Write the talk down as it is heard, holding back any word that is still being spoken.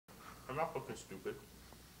I'm not fucking stupid.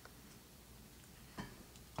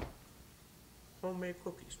 Homemade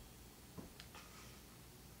cookies.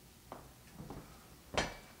 I'm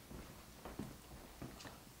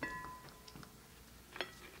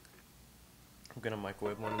gonna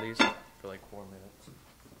microwave one of these for like 4 minutes.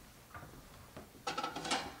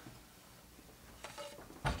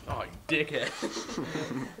 Oh, you dickhead.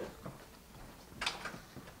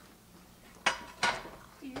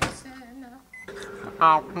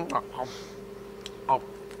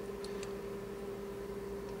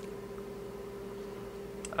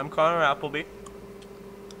 I'm Connor Appleby.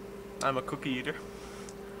 I'm a cookie eater.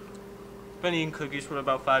 Been eating cookies for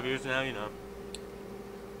about 5 years now, you know.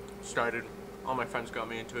 Started, all my friends got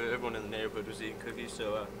me into it. Everyone in the neighborhood was eating cookies,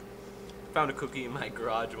 so found a cookie in my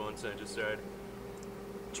garage once and I just started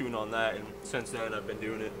chewing on that, and since then I've been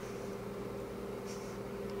doing it.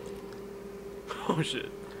 Oh shit.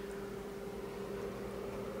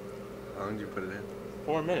 How long did you put it in?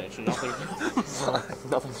 4 minutes and nothing.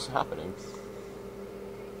 Nothing's happening.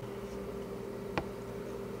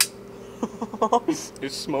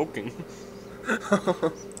 It's smoking.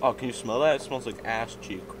 Oh, can you smell that? It smells like ass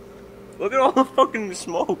cheek. Look at all the fucking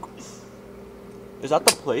smoke. Is that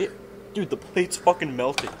the plate? Dude, the plate's fucking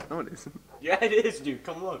melting. No, it isn't. Yeah, it is, dude.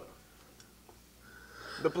 Come look.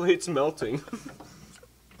 The plate's melting.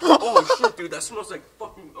 Oh shit, dude, that smells like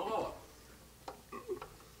fucking. Oh.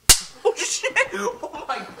 Oh shit! Oh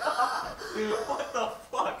my god! What the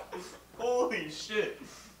fuck? Holy shit!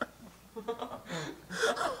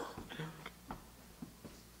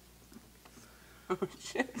 Oh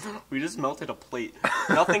shit! We just melted a plate.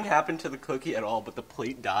 Nothing happened to the cookie at all, but the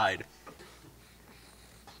plate died.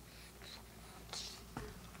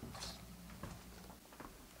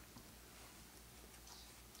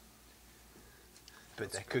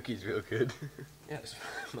 But that cookie's real good. Yeah, there's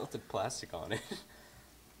melted plastic on it.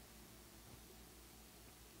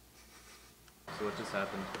 So what just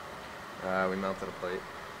happened? We melted a plate.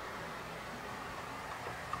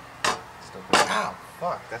 Still pretty hot. Ow,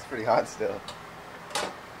 fuck, that's pretty hot still.